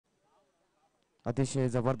अतिशय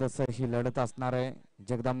जबरदस्त ही लढत असणार आहे.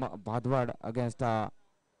 जगदंब भादवाड अगेन्स्ट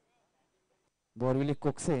बोरिवली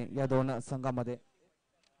कोकसे या दोन संघामध्ये.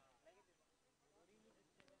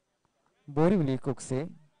 बोरिवली कोकसे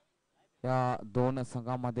या दोन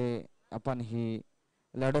संघामध्ये आपण ही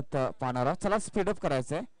लढत पाहणार आहोत. चला स्पीडअप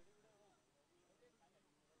करायचंय.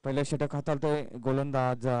 पहिले षटक हाताळतोय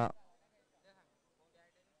गोलंदाज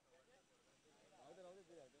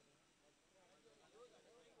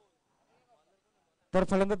तर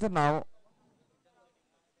फलंदाजाचं नाव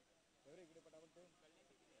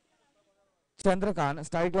चंद्रकांत.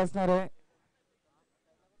 स्ट्राईक असणार आहे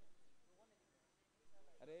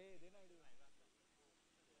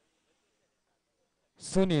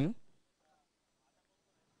सुनील.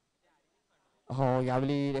 हो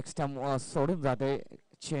यावेळी नेक्स्ट टाइम सोडून जाते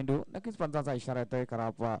चेंडू. नक्कीच पंचाचा इशारा येतोय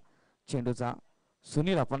खराब चेंडूचा.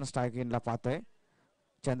 सुनील आपण स्ट्राईक इनला पाहतोय.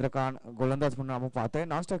 चंद्रकांत गोलंदाज म्हणून आपण पाहतोय.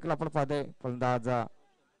 नॉन स्ट्राईकला आपण पाहतोय फलंदाज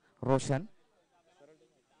रोशन.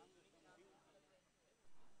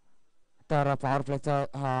 तर पॉवर प्लेचा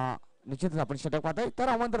हा निश्चितच आपण षटक पाहतोय. तर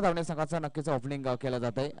आमंत्रण धावणे संघाचं नक्कीच ओपनिंग केलं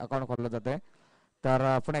जात आहे. अकाउंट खोललं जात आहे.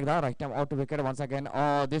 तर पुन्हा एकदा right time out wicket once again.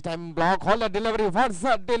 This time block hall delivery. What's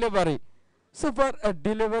delivery. Super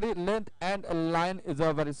delivery length end line is a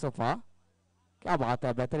very sofa. क्या बात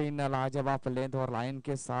है, बेहतरीन लाजवाब लेंथ और लाइन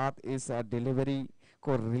के साथ इस डिलीवरी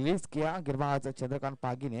को रिलीज किया गिरबाज चंद्रकांत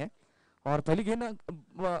पागी ने. और पहली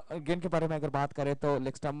गेंद के बारे में अगर बात करें तो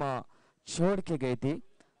लेग स्टंप छोड़ के गई थी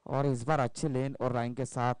और इस बार अच्छे लेन और लाइन के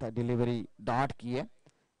साथ डिलीवरी डॉट की है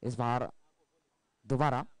इस बार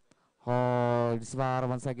दोबारा. और इस बार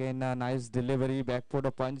वंस अगेन नाइस डिलीवरी बॅकफूट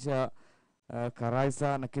पंच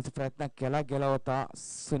करायचा नक्कीच प्रयत्न केला गेला होता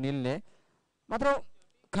सुनीलने. मात्र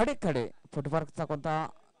खडे खडे फुटवर्कचा कोणता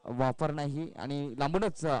वापर नाही आणि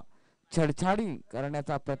लांबूनच छेडछाडी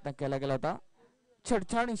करण्याचा प्रयत्न केला गेला होता.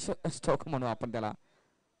 छेडछाडी स्ट्रोक म्हणू आपण त्याला.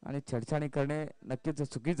 आणि छेडछाडी करणे नक्कीच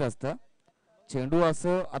चुकीचं असतं. चेंडू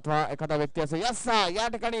असो अथवा एखादा व्यक्ती असो. यस या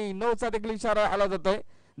ठिकाणी नोचा देखील इशारा आला जातोय.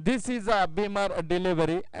 दिस is a Beamer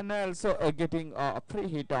delivery and also getting free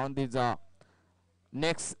hit on this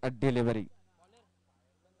next delivery.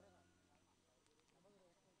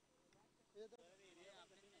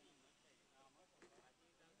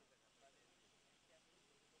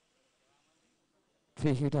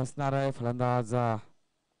 Free hit असणार आहे. फलंदाज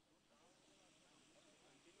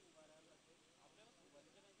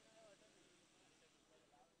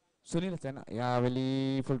सुनीलच आहे ना.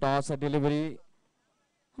 यावेळी full toss delivery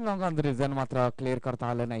long on the reason मात्र क्लिअर करता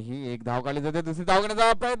आलं नाही. एक धाव काढली जाते. दुसरी धाव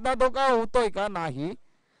घेण्याचा प्रयत्न धोका होतोय का नाही.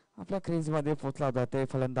 आपल्या क्रीज मध्ये पोहोचला जाते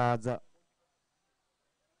फलंदाज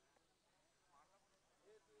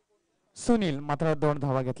सुनील. मात्र 2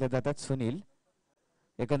 धावा घेतल्या जातात. सुनील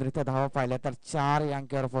एकंदरीत धावा पाहिल्या तर 4 या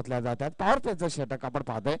अंकावर पोहोचल्या जातात. पॉवर प्लेचं षटक आपण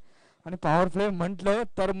पाहतोय आणि पॉवर प्ले म्हटलं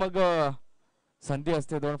तर मग संधी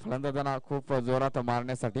असते 2 फलंदाजांना खूप जोरात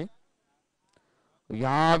मारण्यासाठी.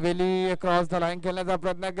 यावेळी क्रॉस द लाईन खेळण्याचा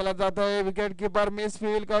प्रयत्न केला जातोय. विकेट किपर मिस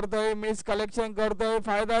फील करतोय. मिस कलेक्शन करतोय.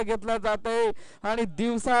 फायदा घेतला जातोय आणि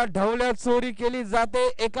दिवसा ढवळ्यात चोरी केली जाते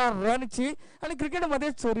एका रनची. आणि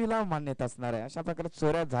क्रिकेटमध्ये चोरीला मान्यता असणार आहे. अशा प्रकारे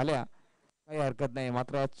चोऱ्या झाल्या काही हरकत नाही.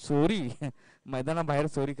 मात्र चोरी मैदानाबाहेर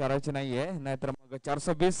चोरी करायची नाहीये. नाहीतर मग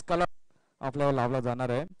 420 कलम आपल्यावर लावला जाणार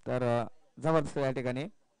आहे. तर जबरदस्त या ठिकाणी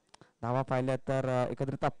धावा पाहिल्या तर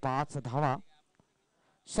एकत्रित 5 धावा.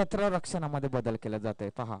 क्षेत्ररक्षणामध्ये बदल केला जाते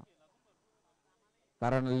पहा.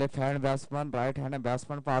 कारण left hand batsman right hand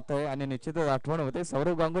batsman पाहतोय आणि निश्चितच आठवण होते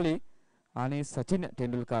सौरव गांगुली आणि सचिन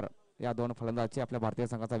तेंडुलकर या 2 फलंदाजांची आपल्या भारतीय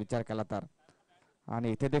संघाचा विचार केला तर.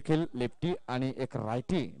 आणि इथे देखील लेफ्टी आणि एक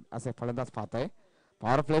रायटी असे फलंदाज पाहतोय.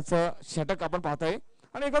 पॉवर प्लेचं षटक आपण पाहतोय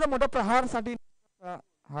आणि एखादा मोठा प्रहारसाठी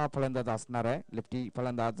हा फलंदाज असणार आहे. लेफ्टी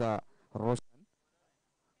फलंदाज रोशन.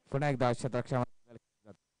 पुन्हा एकदा क्षेत्ररक्षण.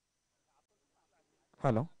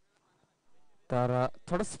 हॅलो. तर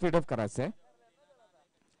थोडं स्पीडअप करायचंय.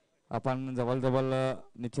 आपण जवळजवळ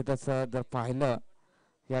निश्चितच जर पाहिलं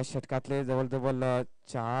या षटकातले जवळजवळ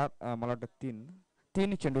 4 मला वाटतं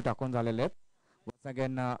 3 चेंडू टाकून झालेले आहेत. Once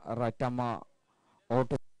again right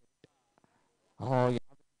out. हो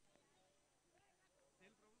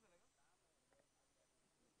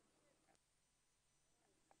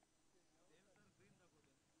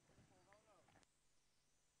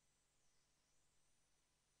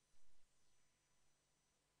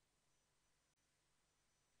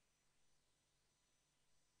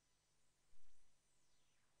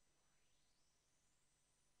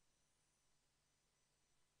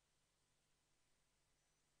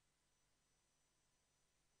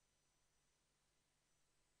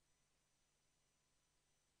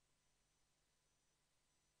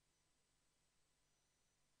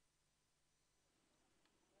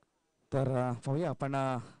तर पाहूया आपण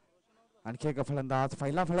आणखी एक फलंदाज,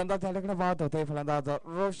 पहिला फलंदाज या ठिकाणी बाद होते. फलंदाज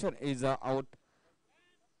Roshan is out,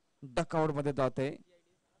 duck out मध्ये जाते.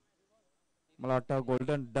 मला वाटतं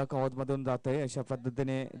गोल्डन डक आउट मधून जाते. अशा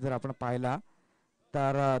पद्धतीने जर आपण पाहिला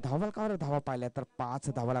तर धावफलकावर धावा पाहिल्या तर 5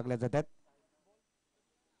 धावा लागल्या जातात.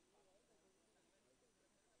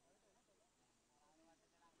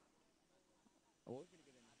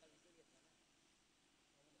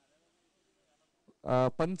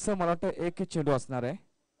 पंच मला वाटतं एक चेंडू असणार आहे.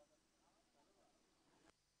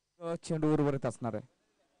 चेंडू उर्वरित असणार आहे.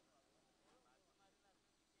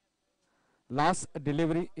 Last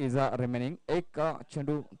delivery is a remaining. एक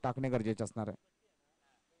चेंडू टाकणे गरजेचे असणार आहे.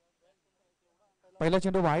 पहिला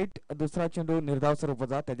चेंडू वाईट, दुसरा चेंडू निर्धाव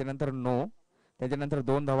स्वरूपाचा, त्याच्यानंतर नो, त्याच्यानंतर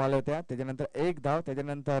 2 धावा आल्या होत्या, त्याच्यानंतर 1 धाव,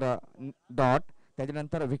 त्याच्यानंतर डॉट,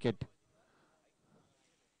 त्याच्यानंतर wicket.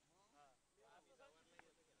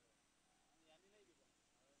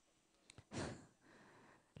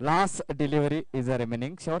 Last delivery is a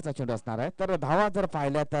remaining. शेवटचा चेंडू असणार आहे. तर धावा जर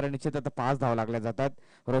पाहिल्या तर निश्चितच 5 धावा लागल्या जातात.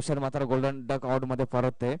 रोशन मात्र गोल्डन डक आउट मध्ये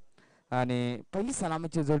परतते आणि पहिली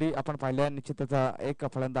सलामीची जोडी आपण पाहिल्या निश्चितच एक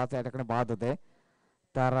फलंदाज या ठिकाणी बाद होते.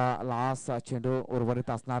 तर लास्ट चेंडू उर्वरित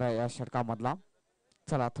असणार आहे या षटकामधला.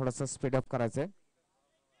 चला थोडस स्पीडअप करायचंय.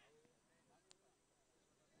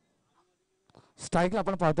 स्ट्राईकला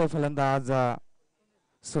आपण पाहतोय फलंदाज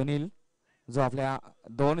सुनील, जो आपल्या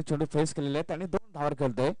 2 चेंडू फेस केलेले आहेत आणि 2 धावर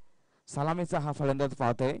खेळतोय. सलामीचा हा फलंदाज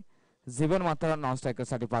पाहतोय. जीवन मात्र नॉन स्ट्रायकर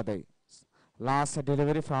साठी पाहतोय. Last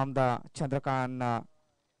delivery from the Chandrakant.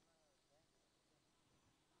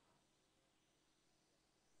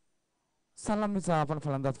 सलामीचा आपण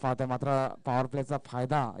फलंदाज पाहतोय. मात्र पॉवर प्लेचा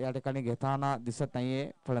फायदा या ठिकाणी घेताना दिसत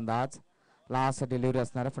नाहीये फलंदाज. लास्ट डिलिव्हरी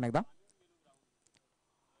असणार आहे. पण एकदा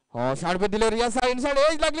हो, शॉर्ट डिलिव्हरी या साइड साइड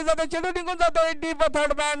एज लागली जाते. चेंडू निघून जातोय डीप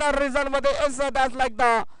थर्ड मॅन रिझन मध्ये. एस दॅट्स लाईक द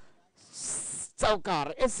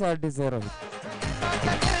चौकार. S deserve.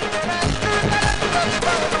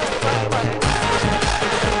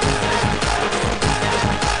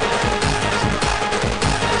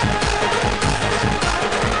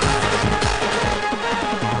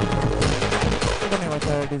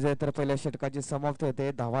 डिझायर तर पहिल्या षटकाची समाप्ती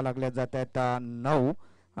होते. धावा लागल्या जातात 9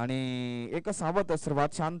 आणि एक सावध सुरुवात,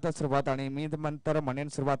 शांत सुरुवात आणि मी नंतर म्हणेन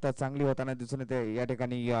सुरुवात चांगली होताना दिसून येते या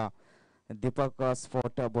ठिकाणी दीपक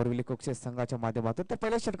स्पोर्ट बोरविली कुक्षे संघाच्या माध्यमातून. तर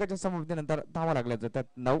पहिल्या षटकाच्या समाप्तीनंतर धावा लागल्या जातात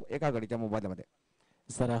 9 एका गडीच्या मोबाईलमध्ये.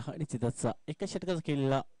 सर निश्चितच एका षटकाचा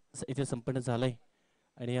खेळ इथे संपन्न झालाय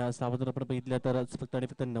आणि सावध आपण बघितलं तर फक्त आणि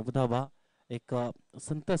फक्त 9 धावा एक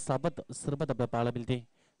संत साबत सरबत आपल्याला पाहायला मिळते.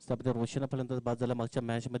 त्याबद्दल रोशन फलंदाज बाद झाला मागच्या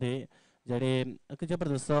मॅच मध्ये, ज्याने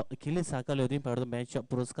जबरदस्त खेळी साकारली होती. मॅच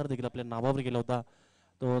पुरस्कार देखील आपल्या नावावर गेला होता.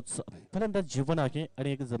 तो फलंदाज जीवन आहे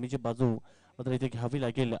आणि एक जमीची बाजू मात्र इथे घ्यावी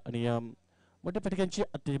लागेल आणि मोठ्या फटक्यांची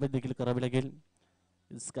अत्याचार देखील करावी लागेल.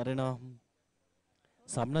 कारण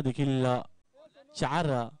सामना देखील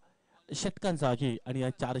 4 षटकांचा आहे आणि या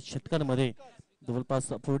 4 षटकांमध्ये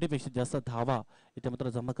जवळपास 40 पेक्षा जास्त धावा इथे मात्र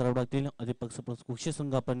जमा करावं लागतील. दीपक कुक्षे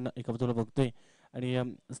संघ आपण एका बाजूला बघतोय आणि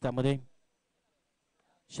त्यामध्ये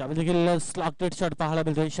शामिल देखील स्लॉटेड शॉट पाहायला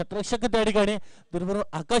मिळतोय. क्षेत्ररक्षक त्या ठिकाणी बरोबर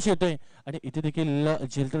आकाश येतोय आणि इथे देखील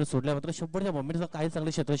झेल सोडल्या मात्र शेवटच्या मोमेंटचा काही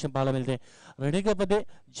चांगले क्षेत्ररक्षण पाहायला मिळते. रनिंग मध्ये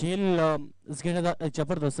झेल घेण्याचा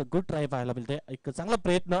जबरदस्त गुड ट्राय पाहायला मिळते. एक चांगला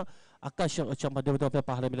प्रयत्न आकाशच्या माध्यमातून आपल्याला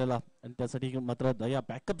पाहायला मिळाला आणि त्यासाठी मात्र दया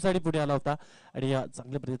बॅकअप साठी पुढे आला होता आणि या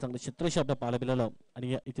चांगल्या प्रयत्न चांगले क्षेत्ररक्षण आपल्याला पाहायला मिळालं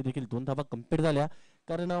आणि इथे देखील 2 धावा कंप्लीट झाल्या.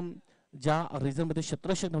 कारण ज्या रिझन मध्ये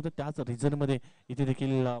क्षेत्ररक्षक नव्हतं त्याच रिझन मध्ये इथे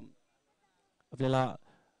देखील आपल्याला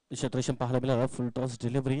क्षेत्ररक्षण पाहायला मिळालं. फुल टॉस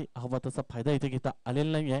डिलिव्हरी हवा तसा फायदा इथे घेता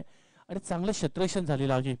आलेला नाही आहे आणि चांगलं क्षेत्ररक्षण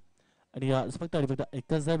झालेलं आहे आणि फक्त आणि फक्त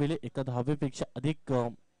एकाच वेळी एका धावेपेक्षा अधिक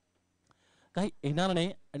काही येणार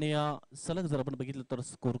नाही आणि सलग जर आपण बघितलं तर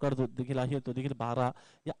स्कोर कार्ड देखील आहे तो देखील 12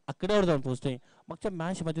 या आकड्यावर जाऊन पोहोचते. मागच्या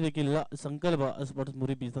मॅच मध्ये देखील संकल्प स्पोर्ट्स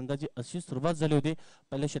मुरी संघाची अशी सुरुवात झाली होती.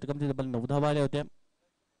 पहिल्या षटकामध्ये 9 धावा आल्या होत्या.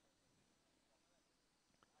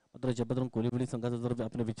 मात्र जबरदस्त कोलिवली संघाचा जर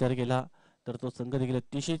आपण विचार केला तर तो संघ देखील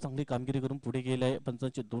अतिशय चांगली कामगिरी करून पुढे गेलाय.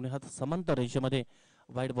 पंचांचे दोन्ही हात समांतर रेषेमध्ये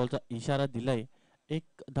व्हाईट बॉलचा इशारा दिलाय.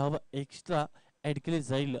 1 धाव एक्स्ट्रा ऍड केली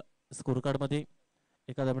जाईल स्कोर कार्ड मध्ये.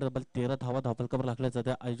 एका धावेत 13 धावा धावफलकावर लागल्या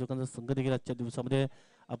जात्या. आयोजकांचा संघ देखील आजच्या दिवसामध्ये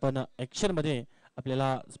आपण ऍक्शन मध्ये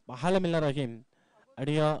आपल्याला पाहायला मिळणार आहे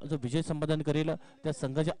आणि जो विजय संपादन करेल त्या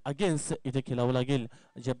संघाच्या अगेन्स्ट इथे खेळावं लागेल.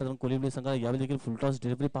 ज्याप्रमाणे कोलिवली संघाला यावेळी देखील फुल टॉस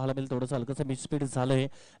डिलिव्हरी पाहायला मिळेल. थोडंसं हलकंसं मिसस्पीड झालंय.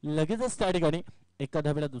 लगेचच त्या ठिकाणी एका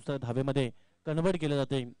धावेला दुसऱ्या धावेमध्ये कन्वर्ट केलं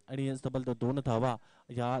जाते आणि तब्बल 2 धावा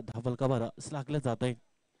या धावफलकावर लागल्या जात आहे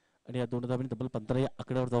आणि या 2 धावांनी तब्बल 15 या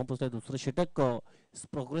आकड्यावर जाऊन पोहोचलाय. दुसरं षटक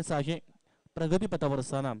प्रोग्रेस आहे प्रगती पथावर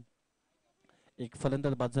असताना एक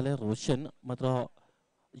फलंदाज बाद झाले रोशन, मात्र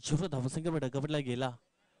जीवन धावसंख्येवर डगवला गेला.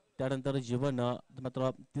 त्यानंतर जीवन मात्र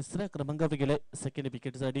तिसऱ्या क्रमांकावर गेले सेकंड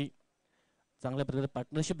विकेटसाठी. चांगल्या प्रकारे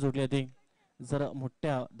पार्टनरशिप जोडली होती. जर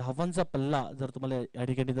मोठ्या धावांचा पल्ला जर तुम्हाला या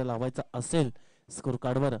ठिकाणी जर लावायचा असेल स्कोर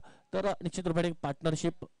कार्डवर तर निश्चित रूपाने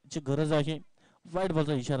पार्टनरशिपची गरज आहे. वाईट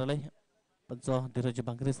बॉलचा इशारा आलाय, पंच धीरज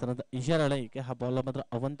भांगरे सरांचा इशारा आलाय की हा बॉल मात्र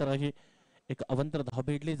अवंतर आहे. एक अवंतर धाव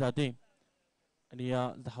भेटली जाते आणि या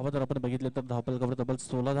धावा जर आपण बघितले तर धावपलकावर तब्बल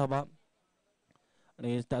 16 धावा.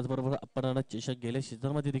 आणि त्याचबरोबर आपण चषक गेल्या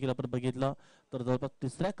सीझन मध्ये देखील आपण बघितलं तर जवळपास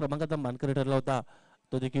तिसऱ्या क्रमांकाचा मानकरी ठरला होता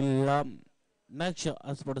तो देखील मॅक्स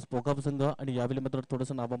स्पोर्ट्स पोकाव संघ. आणि यावेळी मात्र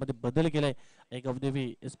थोडंसं नावामध्ये बदल केलाय. एक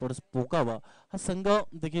अवदेवी स्पोर्ट्स पोकाव हा संघ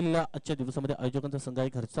देखील आजच्या दिवसामध्ये आयोजकांचा संघ आहे.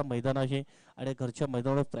 घरचा मैदान आहे आणि घरच्या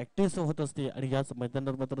मैदानावर प्रॅक्टिस होत असते आणि याच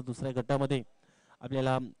मैदानावर मात्र दुसऱ्या गटामध्ये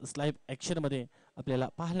आपल्याला स्लाइव्ह ऍक्शन मध्ये आपल्याला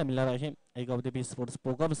पाहायला मिळणार आहे. एक अवदेवी स्पोर्ट्स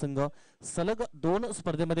पोकाव संघ सलग 2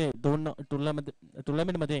 स्पर्धेमध्ये 2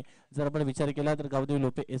 टुर्नामेंटमध्ये जर आपण विचार केला तर गावदेवी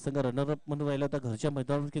लोपे हे संघ रनरअप म्हणून राहिला होता. घरच्या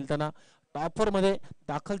मैदानावर खेळताना टॉप 4 मध्ये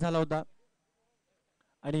दाखल झाला होता.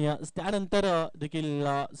 आणि त्यानंतर देखील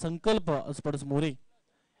संकल्प स्पोर्ट्स मोरे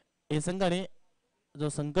हे संघाने जो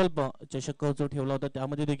संकल्प चषक जो ठेवला होता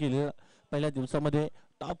त्यामध्ये देखील पहिल्या दिवसामध्ये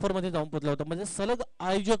टॉप 4 मध्ये जाऊन पोहोचला होता. म्हणजे सलग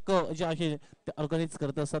आयोजक जे आहे ते ऑर्गनाइज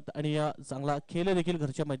करत असतात आणि चांगला खेळ देखील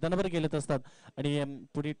घरच्या मैदानावर खेळत असतात आणि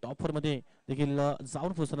पुढे टॉप 4 मध्ये देखील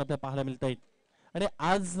जाऊन पोहोचताना आपल्याला पाहायला मिळत आहेत. आणि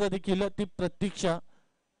आज देखील ती प्रतीक्षा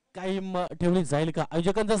कायम ठेवली जाईल का?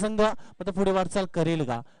 आयोजकांचा संघ आता पुढे वाटचाल करेल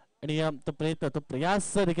का? आणि तो प्रयत्न तो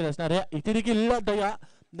प्रयास देखील असणार आहे. इथे देखील दया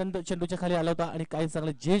नंद चेंडूच्या खाली आला होता आणि काही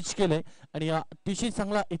चांगलं जेज केलंय आणि अतिशय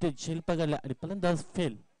चांगला इथे झेल पकडला आणि फलंदाज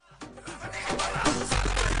फेल.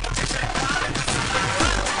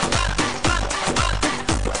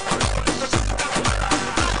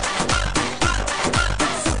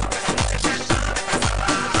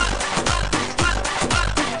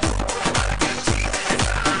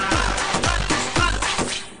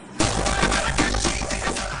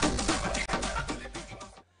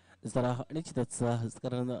 जरा निश्चितच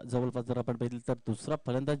कारण जवळपास जर आपण बघितलं तर दुसरा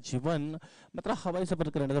फलंदाज जीवन मात्र हवाई सफर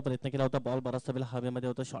करण्याचा प्रयत्न केला होता. बॉल बराचसा वेळ हवेमध्ये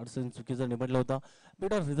होता. शॉर्ट स्विंग चुकीचं निवडलं होतं.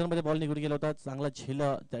 बेटर रिझन मध्ये बॉल निघून गेला होता. चांगला झेल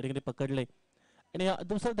त्या ठिकाणी पकडले आणि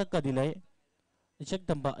दुसरा धक्का दिलाय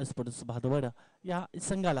जगदंबा स्पोर्ट्स भादवड या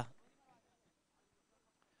संघाला.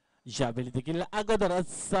 यावेळी देखील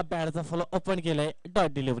अगोदरच बॅटचा फॉलो ओपन केलाय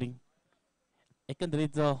डॉट डिलिव्हरी.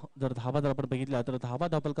 एकंदरीत जर धावा जर आपण बघितल्या तर धावा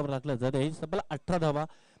धावपलकावर राखल्या जाते तब्बल 18 धावा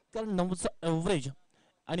कारण 9चं एव्हरेज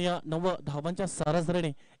आणि 9 धावांच्या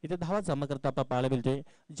सरासरीने इथे धावा जमा करता आपण पाहायला मिळते.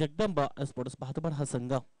 जगदंबा स्पोर्ट्स भादवड हा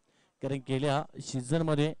संघ कारण गेल्या सीझन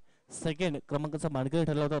मध्ये सेकंड क्रमांकाचा मानकरी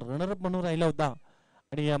ठरला होता. रनरअप म्हणून राहिला होता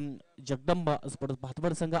आणि जगदंबा स्पोर्ट्स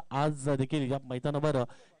भादवड संघ आज देखील या मैदानावर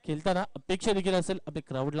खेळताना अपेक्षा देखील असेल आपल्या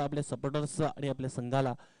क्राऊडला, आपल्या सपोर्टर्स आणि आपल्या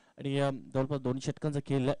संघाला. आणि जवळपास 2 षटकांचा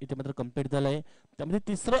खेळ इथे मात्र कम्प्लीट झालाय. त्यामध्ये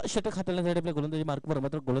तिसरं षटक हाताळण्यासाठी आपल्या गोलंदाजी मार्कवर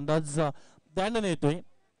मात्र गोलंदाज दंड येतोय.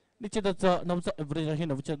 निश्चितच 9चं एव्हरेज आहे.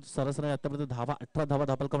 9च्या सरासरी आतापर्यंत धावा 18 धावा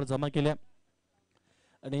धावपलकावर जमा केल्या.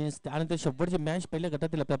 आणि त्यानंतर शेवटची मॅच पहिल्या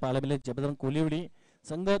गटातील आपल्याला पाहायला मिळेल. जबरदस्त कोलिवडी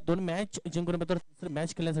संघ 2 मॅच जिंकून मात्र तिसरी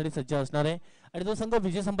मॅच खेळण्यासाठी सज्ज असणार आहे आणि जो संघ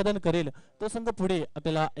विजय संपादन करेल तो संघ पुढे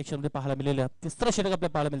आपल्याला ऍक्शनमध्ये पाहायला मिळेल. तिसरा षटक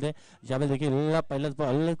आपल्याला पाहायला मिळते. ज्यावेळी देखील पहिलाच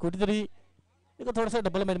बॉल कुठेतरी थोडासा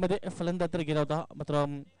डबल मध्ये फलंदाज तर गेला होता मात्र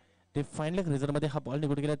ते फायनल रिझर्व मध्ये हा बॉल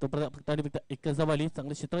निघून गेला. तोपर्यंत फक्त आणि फक्त एकच धाव आली.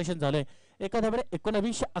 चांगलं क्षेत्ररक्षण झालंय. एका धावेने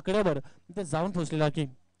 19 आकड्यावर ते जाऊन पोहोचलेला की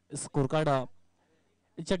score card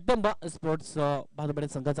Jagdamba sports Bhadwad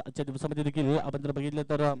संघाचा आजच्या दिवसामध्ये देखील आपण जर बघितलं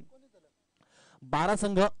तर 12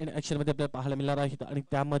 संघ ऍक्शन मध्ये आपल्याला पाहायला मिळणार आहेत आणि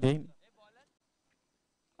त्यामध्ये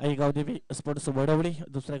आई गावदेवी स्पोर्ट्स वडवली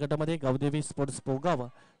दुसऱ्या गटामध्ये, Gavdevi sports Pogaon,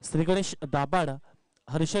 Shri Ganesh दाबाड,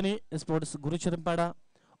 हर्षणी sports गुरुचरणपाडा,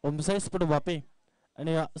 Om Sai sport वापे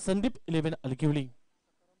आणि संदीप 11 अलकिवली.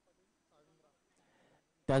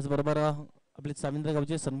 त्याचबरोबर आपले साविंद्र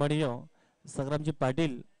गावचे सन्माननीय संग्रामजी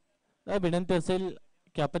पाटील विनंती असेल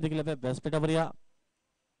की आपण देखील आपल्या व्यासपीठावर या.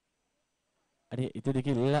 आणि इथे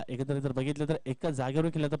देखील एकंदरीत जर बघितलं तर एका जागेवर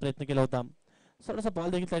खेळण्याचा प्रयत्न केला होता. थोडासा बॉल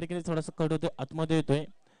देखील त्या ठिकाणी थोडासा कट होतोय, आतमध्ये येतोय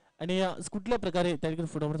आणि कुठल्या प्रकारे त्या ठिकाणी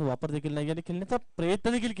फुटबॉलचा वापर देखील नाही आणि खेळण्याचा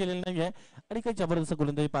प्रयत्न देखील केलेला नाही आहे आणि काही जबरदस्त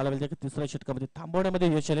गोलंदाजी पाहायला मिळते. तिसऱ्या षटकामध्ये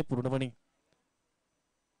थांबवण्यामध्ये यश आले पूर्णपणे.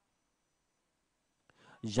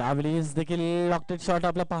 यावेळेस देखील लॉकटेड शॉट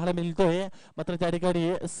आपल्याला पाहायला मिळतोय मात्र त्या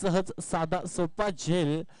ठिकाणी सहज साधा सोपा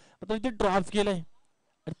झेल मात्र इथे ड्रॉप केलाय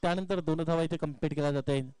आणि त्यानंतर 2 धावा इथे कम्प्लीट केला जात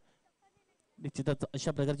आहे. निश्चितच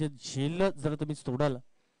अशा प्रकारचे झेल जर तुम्ही सोडाल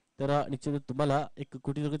तर निश्चितच तुम्हाला एक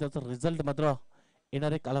कोटी त्याचा रिझल्ट मात्र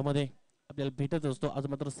येणाऱ्या काळामध्ये आपल्याला भेटत असतो. आज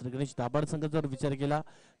मात्र श्रीगणेश दाभाड संघ जर विचार केला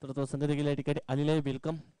तर तो संघ देखील या ठिकाणी आलेला आहे.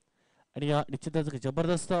 वेलकम. आणि निश्चितच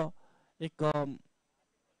जबरदस्त एक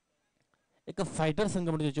एक फायटर संघ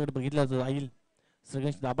म्हणून त्याच्याकडे बघितला जाईल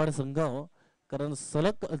श्रीगणेश दाभाड संघ, कारण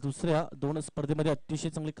सलग दुसऱ्या 2 स्पर्धेमध्ये अतिशय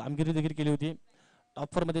चांगली कामगिरी देखील केली होती.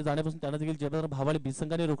 टॉप 4 मध्ये जाण्यापासून त्यांना देखील जबरदस्त भावाले बी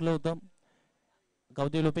संघाने रोखलं होतं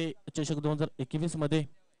गावदेवी लोपे चषक 2021 मध्ये.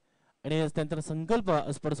 आणि त्यानंतर संकल्प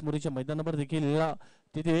स्पर्ट्स मोरीच्या मैदानावर देखील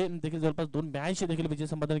तिथे देखील जवळपास 2 मॅच देखील विजय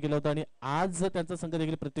संपादन केलं होतं. आणि आज त्यांचा संघ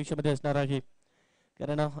देखील प्रत्यक्षामध्ये असणार आहे,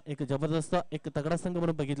 कारण एक जबरदस्त एक तगडा संघ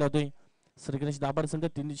म्हणून बघितला होतोय. श्रीगणेश दाभाड संघ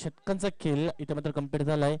 3 षटकांचा खेळ इथे मात्र कम्प्लीट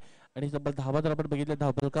झालाय. आणि तब्बल धावा जर आपण बघितलं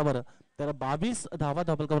धावफलकावर तर 22 धावा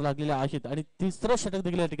धावफलकावर लागलेल्या आहेत. आणि तिसरं षटक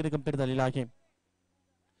देखील या ठिकाणी कम्प्लीट झालेलं आहे.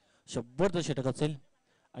 100चं षटक असेल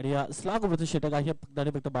आणि स्लॉग वरचं षटक आहे. फक्त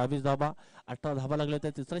आणि फक्त 22 धावा 18 धावा लागल्या.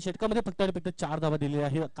 त्या तिसऱ्या षटकामध्ये फक्त आणि फक्त 4 धावा दिलेल्या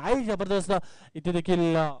आहे. काय जबरदस्त इथे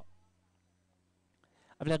देखील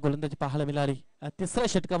आपल्या गोलंदाजी पाहायला मिळाली तिसऱ्या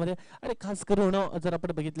षटकामध्ये. आणि खास करून जर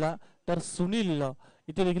आपण बघितला तर सुनील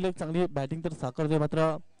इथे देखील एक चांगली बॅटिंग तर साकारतोय.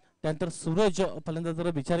 मात्र त्यानंतर सूरज फलंदाज जर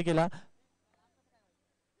विचार केला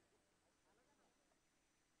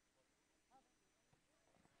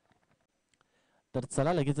तर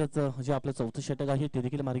चला लगेचच जे आपलं 4थं षटक आहे ते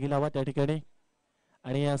देखील मार्गी लावा त्या ठिकाणी.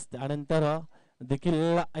 आणि त्यानंतर देखील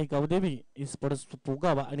गावदेवी स्पोर्ट्स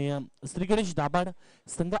पोगावा आणि श्री गणेश दाभाड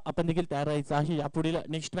संघ आपण देखील तयार राहायचं आहे. यापुढील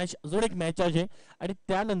नेक्स्ट मॅच अजून एक मॅच आहे आणि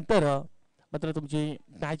त्यानंतर मात्र तुमची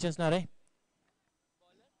मॅच असणार आहे.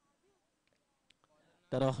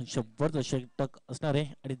 तर 100चं षटक असणार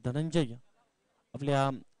आहे. आणि धनंजय आपल्या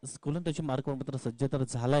गोलंदाजी मार्कवर मात्र सज्ज तर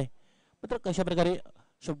झालाय. मात्र कशा प्रकारे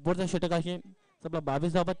 100चं षटक आहे. आपला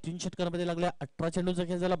 22 धावा 3 षटकांमध्ये लागल्या. 18 चेंडूचा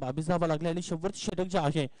खेळ झाला, 22 धावा लागल्या. आणि 100चं षटक जे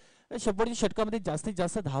आहे 100च्या षटकामध्ये जास्तीत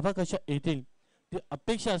जास्त धावा कशा येतील ती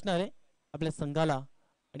अपेक्षा असणार आहे आपल्या संघाला.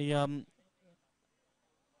 आणि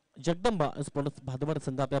जगदंबा स्पोर्ट्स भादवाड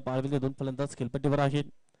संघ आपल्या पाळलेले 2 फलंदाज खेळपट्टीवर आहेत.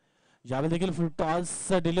 यावेळी देखील फुल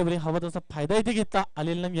टॉस डिलिव्हरी हवा तसा फायदा इथे घेता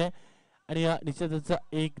आलेला नाहीये. आणि निश्चितच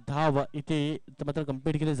एक धाव इथे मात्र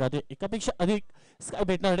कम्प्लीट केले जाते. एकापेक्षा अधिक काय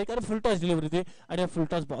भेटणार नाही, कारण फुल टॉस डिलिव्हरी होते. आणि फुल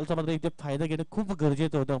टॉस बॉलचा मात्र इथे फायदा घेणं खूप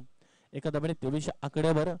गरजेचं होतं. एका धाब्याने 23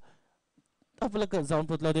 आकड्यावर आपलं जाऊन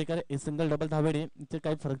पोहोचला होते, कारण सिंगल डबल धावेने इथे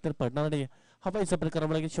काही फरक तर पडणार नाही. हवा हिचा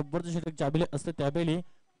करावा लागेल. 100चं षटक ज्यावेळी असते त्यावेळी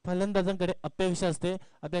फलंदाजांकडे अपेक्षा असते,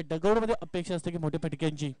 आपल्या डगआउटमध्ये अपेक्षा असते की मोठ्या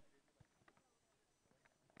फटक्यांची.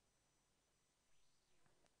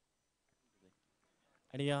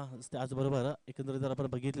 आणि त्याचबरोबर एकंदरीत जर आपण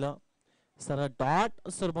बघितलं सर डॉट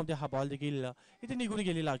स्वरूपामध्ये हा बॉल देखील इथे निघून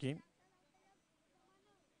गेलेला आहे.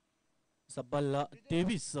 तब्बल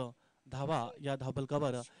 23 धावा या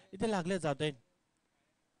धावफलकावर इथे लागल्या जात आहेत.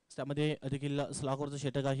 त्यामध्ये देखील स्लॉगवरचं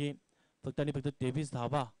षटक आहे. फक्त आणि फक्त 23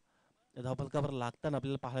 धावा या धावफलकावर लागताना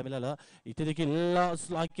आपल्याला पाहायला मिळालं. इथे देखील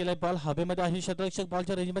स्लॉग केलाय, बॉल हवेमध्ये आहे, क्षेत्ररक्षक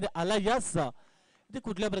बॉलच्या रेंजमध्ये आला. यस, इथे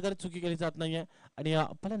कुठल्या प्रकारे चुकी केली जात नाहीये. आणि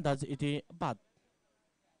फलंदाज इथे बाद,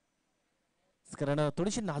 कारण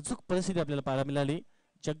थोडीशी नाजूक परिस्थिती आपल्याला पाहायला मिळाली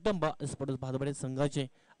जगदंबा स्पोर्ट्स भादवाड संघाचे.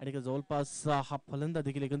 आणि जवळपास हा फलंदाज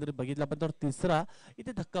देखील एकंदरीत बघितला पण तर तिसरा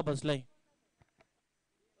इथे धक्का बसलाय.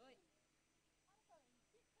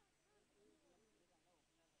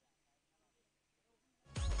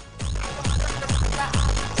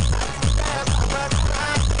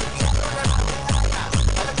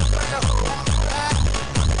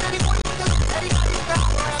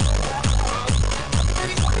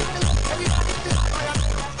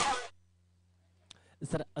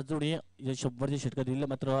 सर अजून 100चे षटक दिले,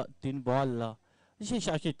 मात्र 3 बॉल विशेष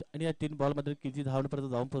आहेत. आणि या 3 बॉल मध्ये किती धावांपर्यंत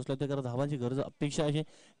जाऊन पोहोचला ते, कारण धावांची गरज अपेक्षा आहे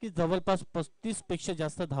की जवळपास 35 पेक्षा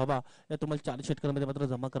जास्त धावा या तुम्हाला 4 षटकांमध्ये मात्र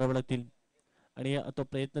जमा कराव्या लागतील. आणि तो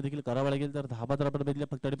प्रयत्न देखील करावा लागेल. तर धावा जर आपण बघितल्या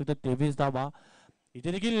फक्त आणि फक्त 23 धावा.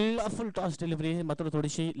 इथे देखील फुल टॉस डिलिव्हरी, मात्र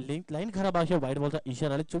थोडीशी लेंथ लाईन खराब आहे. वाईट बॉलचा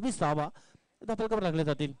इशारा आला. 24 धावा धावफलकावर लागले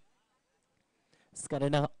जातील,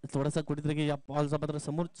 कारण थोडासा कुठेतरी या बॉलचा मात्र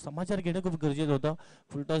समोर समाचार घेणं खूप गरजेचं होतं.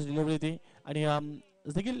 फुल टॉस डिलिव्हरी होती आणि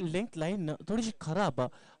देखील लेंथ लाईन थोडीशी खराब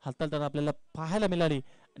हाताळताना आपल्याला पाहायला मिळाली.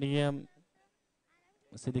 आणि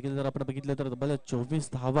असे देखील जर आपण बघितलं तर तब्बल 24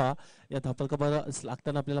 धावा या धावफलकावर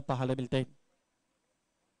लागताना आपल्याला पाहायला मिळत आहेत.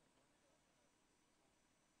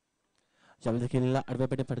 ज्यावेळी देखील आडव्या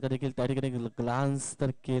पेटे फटका देखील त्या ठिकाणी ग्लान्स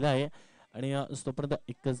तर केला आहे. आणि तोपर्यंत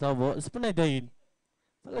एकच धाव पुन्हा एकदा येईल,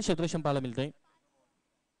 क्षेत्ररक्षण पाहायला मिळतंय.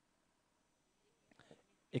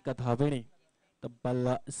 एका धावेने तब्बल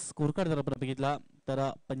स्कोर कार्ड जर आपण बघितला तर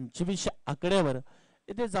 25 आकड्यावर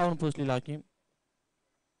इथे जाऊन पोहोचलेला आहे.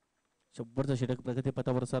 100चं षटक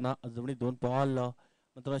प्रगतीपथावर असताना अजूनही 2 बॉल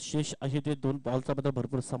मात्र शेष आहे. ते 2 बॉलचा मात्र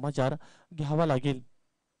भरपूर समाचार घ्यावा लागेल.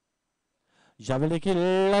 यावेळी देखील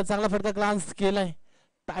चांगला फटका ग्लान्स केलाय.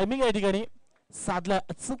 टायमिंग या ठिकाणी साधला,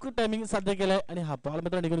 अचूक टायमिंग साध्य केलाय आणि हा बॉल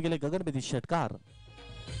मात्र निघून गेले गगनभेदी षटकार.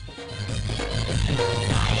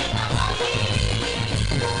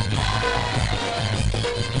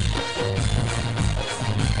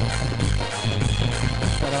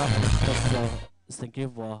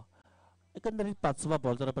 एकंदरीत पाचवा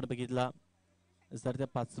बॉल जर आपण बघितला तर त्या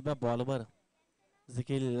पाचव्या बॉलवर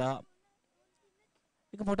देखील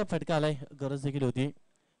एक मोठा फटका आलाय. गरज देखील होती,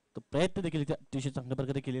 तो प्रयत्न देखील अतिशय चांगल्या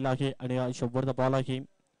प्रकारे केलेला आहे आणि शेवटचा बॉल आहे.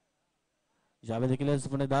 ज्यावेळी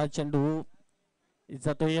देखील चेंडू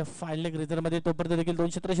जातोय फाईनल ग्रेजर मध्ये, तोपर्यंत देखील 2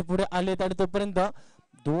 क्षेत्राशी पुढे आलेत आणि तोपर्यंत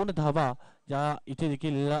 2 धावा ज्या इथे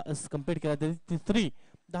देखील कंप्लीट केल्या, तिसरी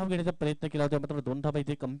धाव घेण्याचा प्रयत्न केला होता, मात्र 2 धावा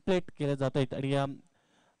इथे कंप्लीट केल्या जात आहेत आणि या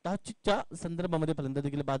धावच्या संदर्भामध्ये फलंदाज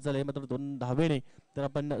देखील बाद झाले. मात्र 2 धावेने तर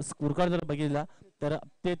आपण स्कोर कार्ड जर बघितला तर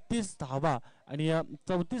 33 धावा आणि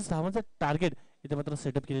 34 धावांचा टार्गेट इथे मात्र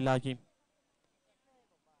सेटअप केलेला आहे.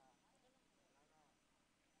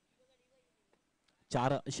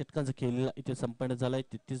 चार षटकांचा खेळ इथे संपन्न झालाय.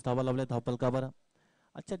 33 धावा लावल्या धावफलकावर.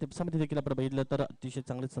 आजच्या दिवसामध्ये देखील आपण बघितलं तर अतिशय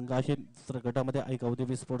चांगले संघ आहे. दुसऱ्या गटामध्ये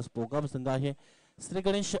ऐकावदेवी स्पोर्ट्स पोगाव संघ आहे. श्री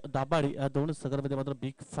गणेश दाबाडी या 2 संघांमध्ये मात्र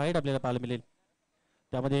बिग फाईट आपल्याला पाहायला मिळेल.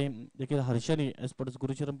 त्यामध्ये देखील हर्षणी स्पोर्ट्स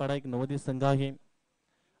गुरुचरणपाडा एक नवोदय संघ आहे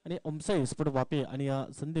आणि ओमसाई स्पोर्ट वापे आणि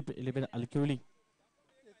संदीप 11 अलकिवली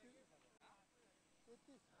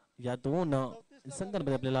या 2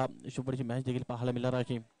 संघांमध्ये आपल्याला शेवटची मॅच देखील पाहायला मिळणार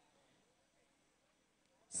आहे.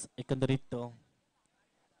 एकंदरीत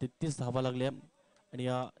 33 धावा लागल्या आणि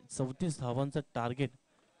या 34 धावांचा टार्गेट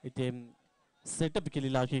इथे सेटअप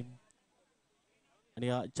केलेला आहे आणि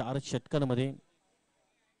या 4 षटकांमध्ये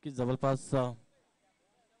की जवळपास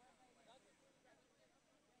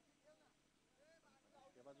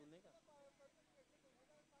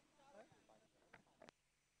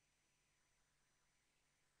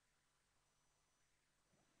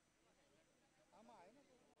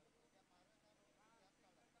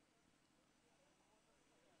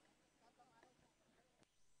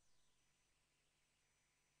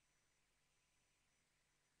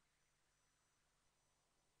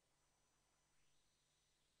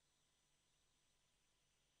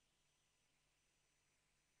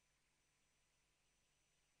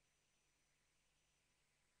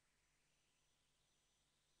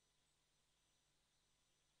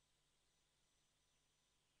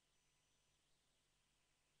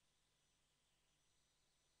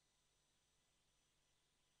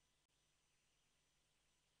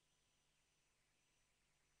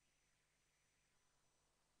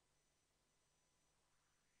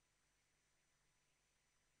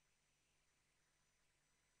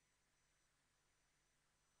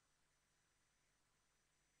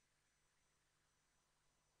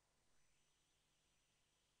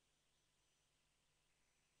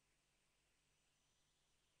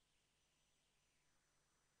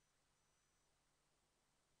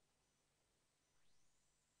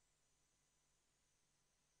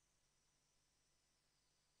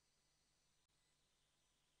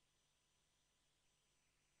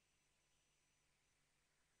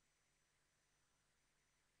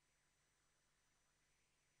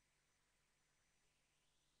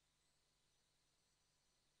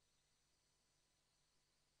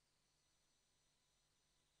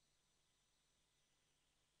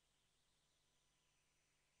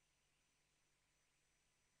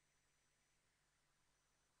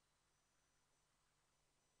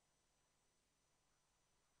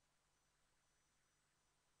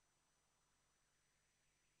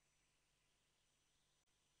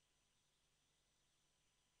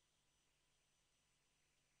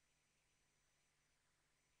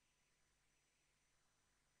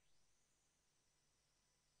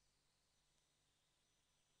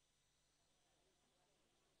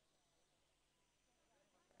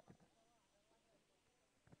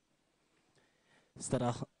तर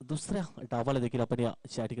दुसऱ्या डावाला देखील आपण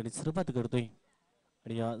या ठिकाणी सुरुवात करतोय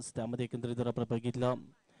आणि त्यामध्ये एकंदरीत जर आपण बघितलं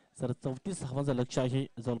तर 34 धावांचं लक्ष आहे.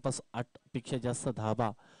 जवळपास 8 पेक्षा जास्त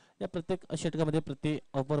धावा या प्रत्येक षटकामध्ये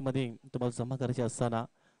प्रत्येक ओव्हरमध्ये तुम्हाला जमा करायचे असताना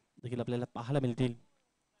देखील आपल्याला पाहायला मिळतील.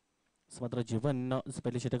 मात्र जीवन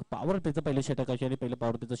पहिले षटक पॉवर प्लेचं पहिले षटक आहे आणि पहिलं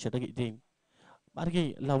पॉवर प्लेचं षटक इथे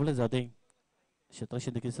मार्गी लावलं जाते.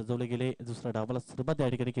 क्षेत्राशी देखील सजवले गेले. दुसऱ्या डावाला सुरुवात या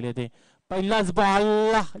ठिकाणी केली होते. पहिलाच बॉल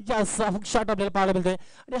हुक शॉट आपल्याला पाहायला मिळते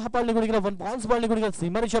आणि हा बॉल निघून गेला. 1 बाउन्स बॉल निघून गेला,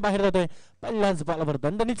 सीमारेषा बाहेर जातोय. पहिल्याच बॉलवर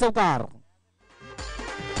दंडनी चौकार.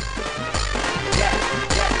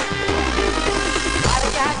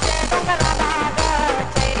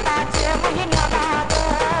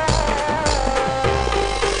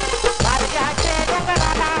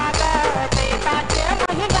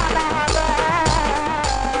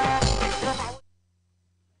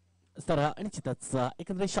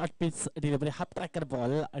 एकंदरीत short pitch delivery half tracker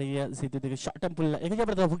ball आणि शॉर्ट अँड पुल एकाच्या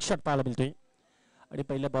प्रकारे हुक शॉट पाहायला मिळतोय आणि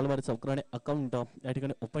पहिल्या बॉलवर चौकराने अकाउंट या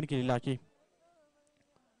ठिकाणी ओपन केलेला आहे.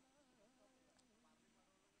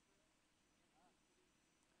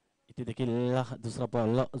 इथे देखील दुसरा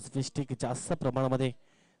बॉल स्टिक जास्त प्रमाणामध्ये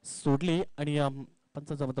सोडली आणि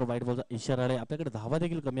पंचांचा मात्र वाईट बॉलचा इशारा आहे. आपल्याकडे धावा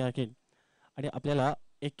देखील कमी आहे आणि आपल्याला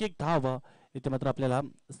एक एक धाव इथे मात्र आपल्याला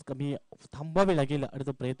कमी थांबावे लागेल आणि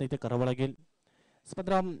तो प्रयत्न इथे करावा लागेल.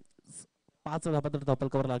 मात्र 5 धावा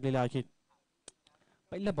धावफलकावर लागलेल्या आहेत.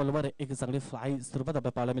 पहिल्या बॉलवर एक चांगली फ्लाय सुरुवात आपल्याला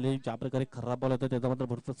पाहायला मिळेल. ज्या प्रकारे खराब बॉल होता त्याचा मात्र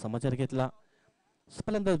भरपूर समाचार घेतला.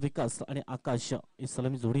 पहिल्यांदा विकास आणि आकाश ही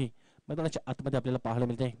सलामी जोडी मैदानाच्या आतमध्ये आपल्याला पाहायला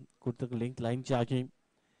मिळते. कुठे लेंथ लाईनची आहे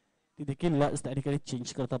ती देखील त्या ठिकाणी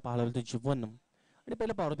चेंज करता पाहायला मिळते जीवन. आणि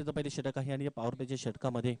पहिलं पॉवर प्लेचं पहिले षटक आहे आणि या पॉवर प्लेच्या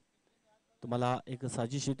षटकामध्ये तुम्हाला एक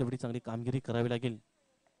साजिशी तेवढी चांगली कामगिरी करावी लागेल.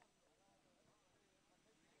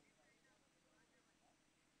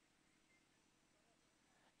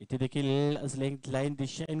 इथे देखील लेंथ लाईन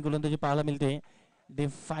दिशेने गोलंदाजी पाहायला मिळते.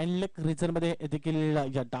 डिफाईन रिझन मध्ये देखील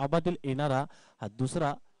या डावातील येणारा हा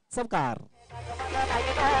दुसरा चौकार.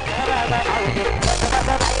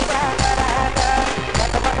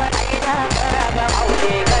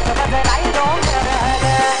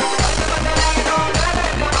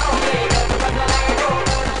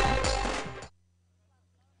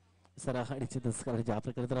 सर ज्या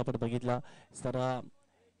प्रकारे जर आपण बघितला तर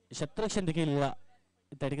शत्रक्षण देखील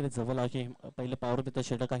त्या ठिकाणी जवळ आहे. पहिलं पॉवर प्लेचं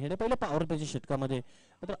षटक आहे आणि पहिल्या पॉवर प्लेच्या षटकामध्ये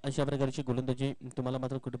मात्र अशा प्रकारची गोलंदाजी तुम्हाला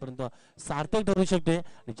मात्र कुठेपर्यंत सार्थक ठरू शकते.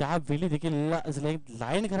 ज्या वेळी देखील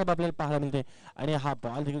लाईन खराब आपल्याला पाहायला मिळते आणि हा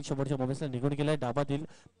बॉल देखील शेवटच्या मोमेंट्सला निघून गेलाय. डाबातील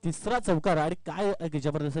तिसरा चौकार आणि काय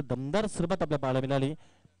जबरदस्त दमदार सुरुवात आपल्याला पाहायला मिळाली.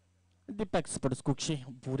 दीपक स्पोर्ट्स कुक्षी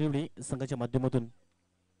बोरिवली संघाच्या माध्यमातून.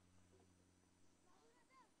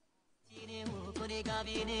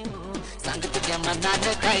 सांग तुझ्या मनात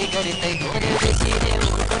काय करतय देशीने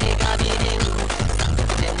कोणी गावीने सांग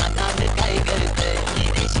तुझ्या मनात काय करतय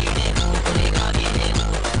देशीने कोणी गावीने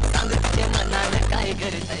सांग तुझ्या मनात काय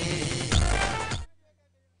करतय.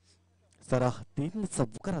 तर 3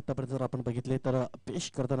 चौकार आतापर्यंत जर आपण बघितले तर पेश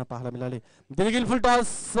करताना पाहायला मिळाले. देखील फुल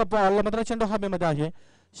टॉस बॉल मात्र चेंडू हवेमध्ये आहे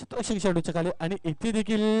क्षेत्ररक्षक चेंडूच्या खाली आणि इथे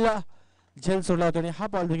देखील झेल सोडला होता आणि हा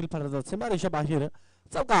बॉल देखील फलंदाज सीमारेषा बाहेर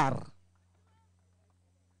चौकार.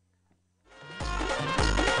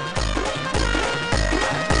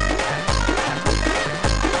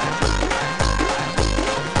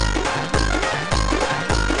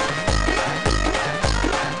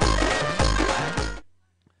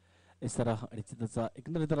 इस तरह निश्चितच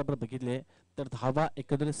एकंदरीत जर आपण बघितले तर धावा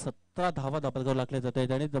एकंदरीत 17 धावा धावफलकावर लागल्या जात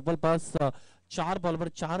आहेत आणि जवळपास 4 बॉलवर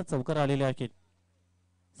 4 चौकार आलेले आहेत.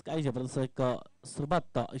 काय जबरदस्त एक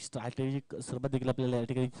सुरुवात स्ट्रॅटेजिक सुरुवात देखील आपल्याला या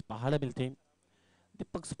ठिकाणी पाहायला मिळते.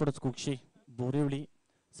 दीपक स्पोर्ट्स कुक्षी बोरिवली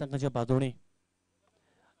संघाच्या बाजूने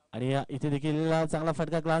आणि इथे देखील चांगला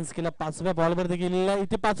फटका ग्लान्स केला. 5व्या बॉलवर देखील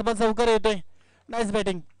इथे 5वा चौकार येतोय. Nice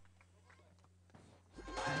batting.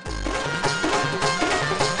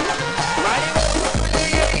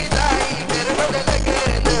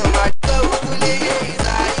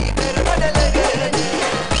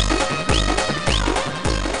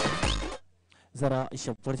 जरा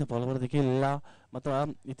शेवटच्या बॉलवर देखील मात्र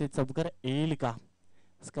इथे चौकार येईल का,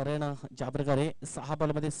 कारण ज्या प्रकारे 6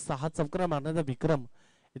 बॉलमध्ये 6 चौकार मारण्याचा विक्रम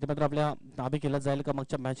इथे मात्र आपल्या नावे केला जाईल का.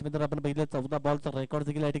 मागच्या मॅच मध्ये आपण बघितलं 14 बॉलचा रेकॉर्ड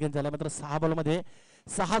देखील या ठिकाणी झाला. मात्र 6 बॉलमध्ये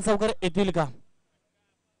 6 चौकार येतील का.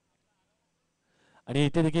 आणि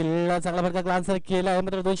इथे देखील चांगला फटका ग्लान्स केला आहे.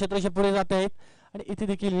 मात्र 2 क्षेत्ररक्षक पुढे जात आहेत आणि इथे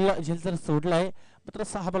देखील झेल सोडला आहे. मात्र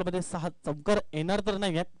 6 बॉलमध्ये 6 चौकार येणार तर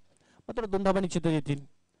नाही आहेत, मात्र 2 धावा निश्चित येतील.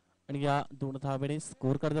 आणि या 2 धावेने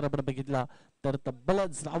स्कोर कार्ड जर आपण बघितला तर तब्बल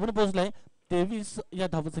जाऊन पोहोचलाय 23 या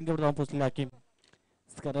धावसंख्येवर जाऊन पोहोचले आहे.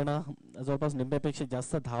 कारण जवळपास निम्म्यापेक्षा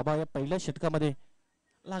जास्त धावा या पहिल्या षटकामध्ये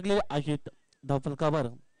लागलेल्या आहेत धावफलकावर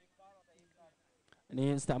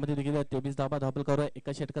आणि त्यामध्ये देखील 23 धावा धावफलकावर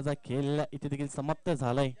एका षटकाचा खेळ इथे देखील समाप्त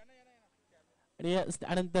झालाय. आणि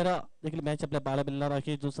त्यानंतर देखील मॅच आपल्या पाहायला मिळणार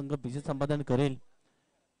आहे. जो संघ विजय संपादन करेल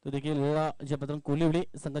तो देखील जे बदल कोलिवली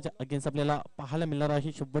संघाच्या अगेन्स्ट आपल्याला पाहायला मिळणार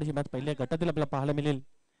आहे. शेवटची मॅच पहिल्या गटातील आपल्याला पाहायला मिळेल.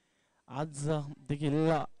 आज देखील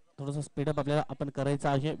थोडंसं स्पीडअप आपल्याला आपण करायचं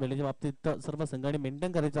आहे. वेळेच्या बाबतीत सर्व संघाने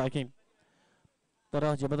मेंटेन करायचं आहे.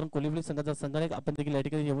 तर जे बदल कोलिवली संघाचा संघाने आपण देखील या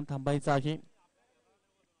ठिकाणी येऊन थांबायचं आहे.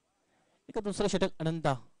 एका दुसरं षटक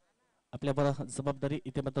अनंता आपल्यावर जबाबदारी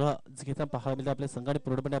इथे मात्र घेताना पाहायला मिळते. आपल्या संघाने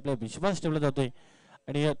पूर्णपणे आपला विश्वास ठेवला जातोय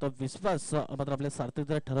आणि तो विश्वास मात्र आपल्या सार्थक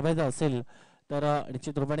जर ठरवायचा असेल तर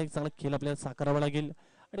निश्चित रूपाने एक चांगला खेळ आपल्याला साकारावा लागेल.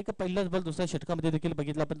 आणि पहिलाच बॉल दुसऱ्या षटकामध्ये देखील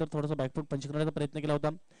बघितला आपण तर थोडासा बॅकफूट पंच करण्याचा प्रयत्न केला होता.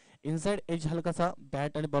 इनसाइड एज हलकासा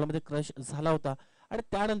बॅट आणि बॉलमध्ये क्रश झाला होता आणि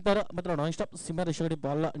त्यानंतर मात्र नॉनस्टॉप सीमा रेषेकडे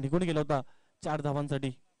बॉल निघून गेला होता 4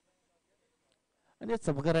 धावांसाठी. आणि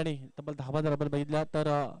चमकराने तब्बल धावा जर आपण बघितल्या तर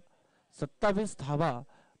 27 धावा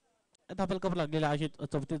धापलकप लागलेल्या आहेत.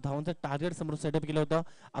 34 धावांचं टार्गेट समोर सेटअप केलं होतं.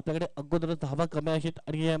 आपल्याकडे अगोदर धावा कमी आहेत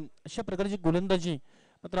आणि अशा प्रकारची गोलंदाजी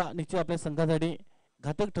मात्र निश्चित आपल्या संघासाठी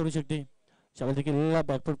घातक ठरू शकते. शाबास देखील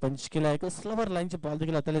बॅकफूट पंच केला आहे. स्लवर लाईनचे बॉल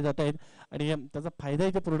देखील हाताळले जात आहेत आणि त्याचा फायदा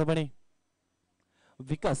इथे पूर्णपणे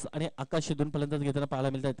विकास आणि आकाश हे दोन फलंदाज घेताना पाहायला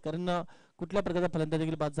मिळत आहेत. कारण कुठल्या प्रकारचा फलंदाज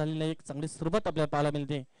देखील बाद झालेला नाही. एक चांगली सुरुवात आपल्याला पाहायला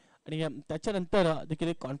मिळते आणि त्याच्यानंतर देखील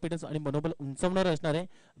एक कॉन्फिडन्स आणि मनोबल उंचावणार असणार आहे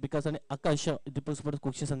विकास आणि आकाश दीपक स्पोर्ट्स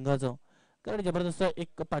कुक्षी संघाचं. कारण जबरदस्त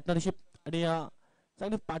एक पार्टनरशिप आणि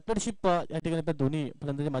चांगली पार्टनरशिप या ठिकाणी आपल्या दोन्ही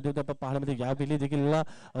फलंदाजी माध्यमातून आपण पाहायला मिळते. यावेळी देखील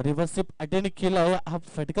रिव्हर्सिप अटेंड केला आहे. हा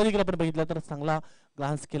फटका देखील आपण बघितला तर चांगला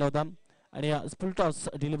ग्लान्स केला होता आणि फुल टॉस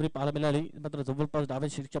डिलिव्हरी पाहायला मिळाली. मात्र जवळपास डाव्या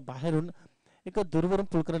शीटच्या बाहेरून एक दूरवरून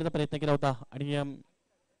पुल करण्याचा प्रयत्न केला होता आणि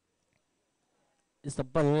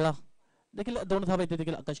तब्बल देखील 2 धावा इथे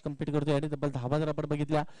देखील आकाश कम्प्लीट करतोय आणि तब्बल धावा जर आपण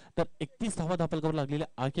बघितल्या तर 31 धावा धापलकावर लागलेल्या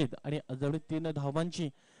आहेत आणि जवळ 3 धावांची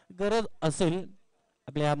गरज असेल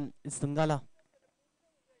आपल्या संघाला.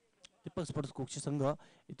 दीपक स्पोर्ट्स कुक्षी संघ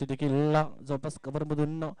इथे देखील जवळपास कव्हर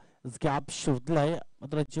मधून गॅप शोधलाय.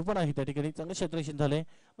 मात्र जीवन आहे त्या ठिकाणी चांगलं क्षेत्ररक्षण झालंय.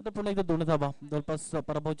 मात्र पुन्हा एकदा 2 धावा जवळपास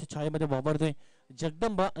पराभवाच्या छायेमध्ये वावरतोय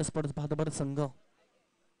जगदंबा स्पोर्ट्स भादवाड संघ.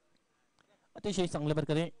 अतिशय चांगल्या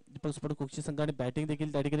प्रकारे दीपक स्पोर्ट्स कुक्षी संघाने बॅटिंग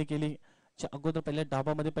देखील त्या ठिकाणी केली. अगोदर पहिल्या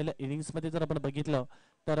डावामध्ये पहिल्या इनिंग्स मध्ये जर आपण बघितलं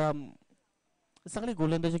तर चांगली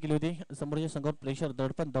गोलंदाजी केली होती. समोरच्या संघावर प्रेशर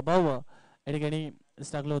दडपण दबाव या ठिकाणी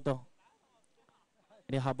टाकलं होतं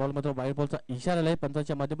आणि हा बॉल मात्र वाईट बॉलचा इशारा आलाय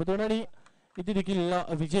पंचांच्या माध्यमातून आणि इथे देखील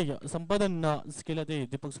विजय संपादन केलं ते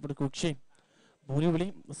दीपक स्पोर्ट्स कुक्षी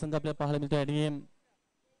बोरिवली संघ आपल्याला पाहायला मिळतोय आणि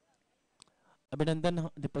अभिनंदन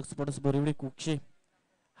दीपक स्पोर्ट्स बोरिवली कुक्षी.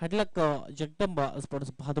 हडलक जगदंबा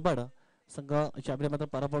स्पोर्ट्स भादवाड संघाच्या मात्र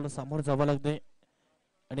पराभवाला सामोरं जावं लागते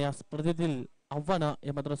आणि या स्पर्धेतील आव्हान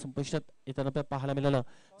हे मात्र संपुष्टात येताना आपल्याला पाहायला मिळालं.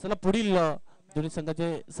 चला पुढील दोन्ही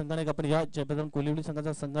संघाचे संघानायक आपण या जयप्रधान कोलिवली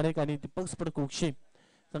संघाचा संघानायक आणि दीपक स्पोर्ट्स कुक्षी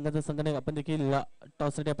संघाचा संघानायक आपण देखील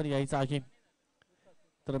टॉससाठी आपण यायचं आहे.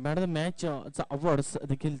 तर मॅन ऑफ द मॅच चा अवॉर्ड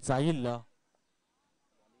देखील जाईल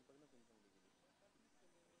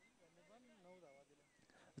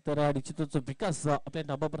तर निश्चितच विकास आपल्या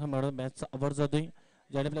नावावर हा मॅन ऑफ द मॅचचा अवॉर्ड जातोय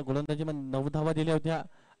ज्याने आपल्या गोलंदाजीमध्ये 9 धावा दिल्या होत्या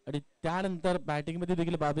आणि त्यानंतर बॅटिंग मध्ये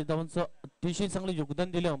देखील 22 धावांचं अतिशय चांगलं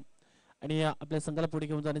योगदान दिलं आणि आपल्या संघाला पुढे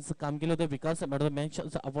घेऊन जाण्याचं काम केलं होतं. विकास मॅन ऑफ द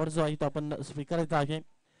मॅचचा अवॉर्ड जो आहे तो आपण स्वीकारायचा आहे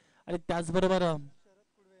आणि त्याचबरोबर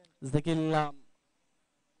देखील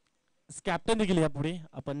कॅप्टन देखील यापुढे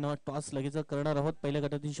आपण टॉस लगेच करणार आहोत. पहिल्या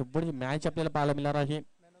गटातील 100 मॅच आपल्याला पाहायला मिळणार आहे.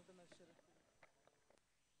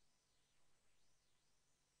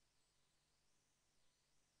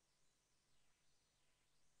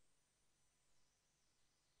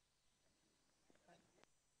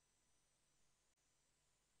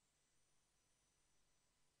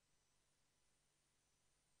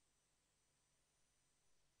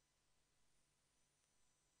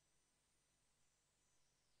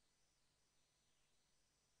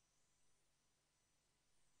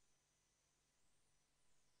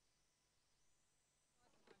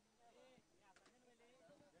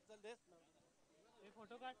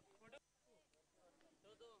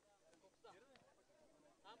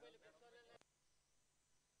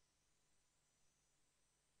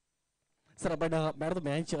 सर आपण man of the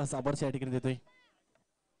match award या ठिकाणी देतोय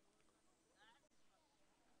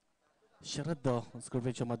शरद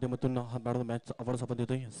स्कूलच्या माध्यमातून हा man of the match award आपण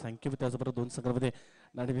देतोय. थँक्यू. त्याचबरोबर 2 संघामध्ये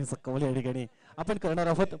नाणेफेक कवल या ठिकाणी आपण करणार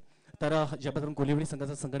आहोत. तर जयप्रधान कोलिवली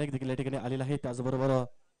संघाचा संघानायक देखील या ठिकाणी आलेला आहे. त्याचबरोबर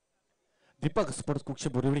दीपक स्पोर्ट्स कुक्षी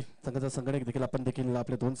बोरिवली संघाचा संघानायक देखील आपण देखील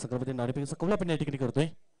आपल्या 2 संघामध्ये नाणेफेक कवल आपण या ठिकाणी करतोय.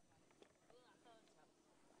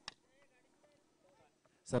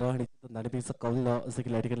 सर नाणेफेक कौल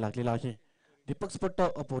देखील या ठिकाणी लागलेला आहे. दीपक स्पोर्ट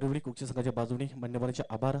बोरिवली कुक्षी संघाच्या बाजूने मान्यवरांचे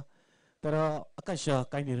आभार. तर आकाश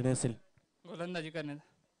काय निर्णय असेल गोलंदाजी करण्यात?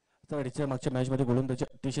 तर मागच्या मॅच मध्ये गोलंदाजी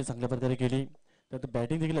अतिशय चांगल्या प्रकारे केली. तर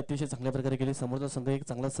बॅटिंग देखील अतिशय चांगल्या प्रकारे केली. समोरचा संघ एक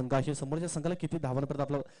चांगला संघ आहे. समोरच्या संघाला किती धावांपर्यंत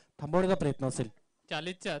आपला थांबवण्याचा प्रयत्न असेल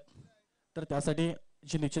 40च्या तर त्यासाठी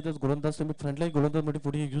जे निश्चितच गोलंदाज तुम्ही फ्रंटलाईन गोलंदाज मध्ये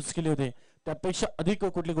पुढे यूज केले होते त्यापेक्षा अधिक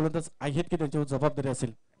कुठले गोलंदाज आहेत की त्यांच्यावर जबाबदारी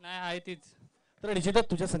असेल? नाही आहे तीच. तर निश्चितच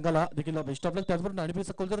तुझ्या संघाला देखील बेस्ट ऑफ लक. त्याचबरोबर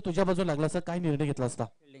नाणेफेक कौल जर तुझ्या बाजूला लागला असता काय निर्णय घेतला असता?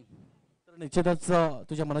 तर निश्चितच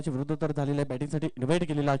तुझ्या मनाची विरुद्ध तर झालेला आहे. बॅटिंगसाठी इन्व्हाइट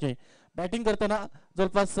केलेला आहे. बॅटिंग करताना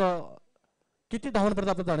जवळपास किती धावांपर्यंत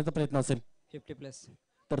आपला जाण्याचा प्रयत्न असेल? 50+.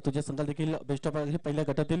 तर तुझ्या संघाला देखील बेस्ट ऑफ पहिल्या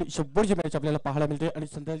गटातील 100ची मॅच आपल्याला पाहायला मिळते आणि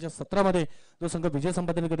संध्याच्या 17मध्ये जो संघ विजय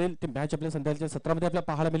संपादन करेल ते मॅच आपल्या संध्याच्या 17मध्ये आपल्याला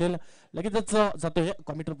पाहायला मिळेल. लगेचच जातोय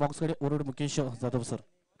कॉमेंटर बॉक्सकडे ओरड मुकेश जाधव सर.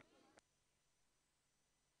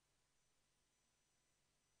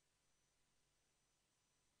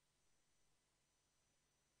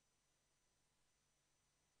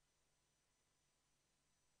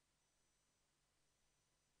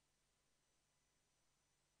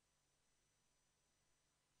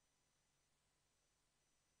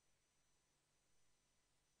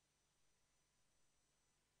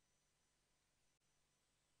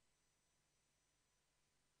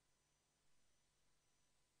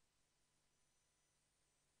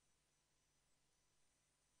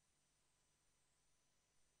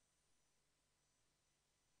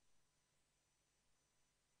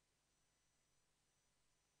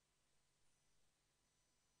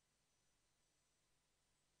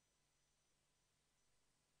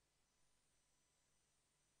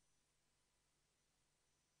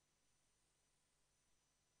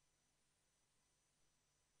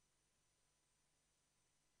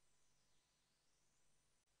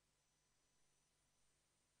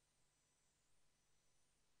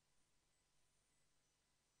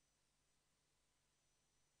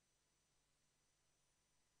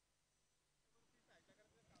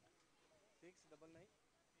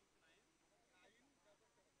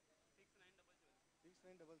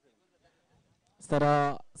 तर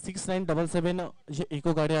 6977 जे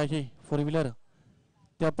इको गाडी आहे 4 व्हीलर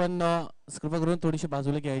ते आपण कृपा करून थोडीशी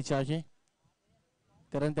बाजूला घ्यायची आहे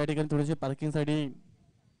कारण त्या ठिकाणी थोडीशी पार्किंगसाठी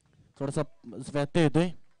थोडासा व्यत्यय येतोय.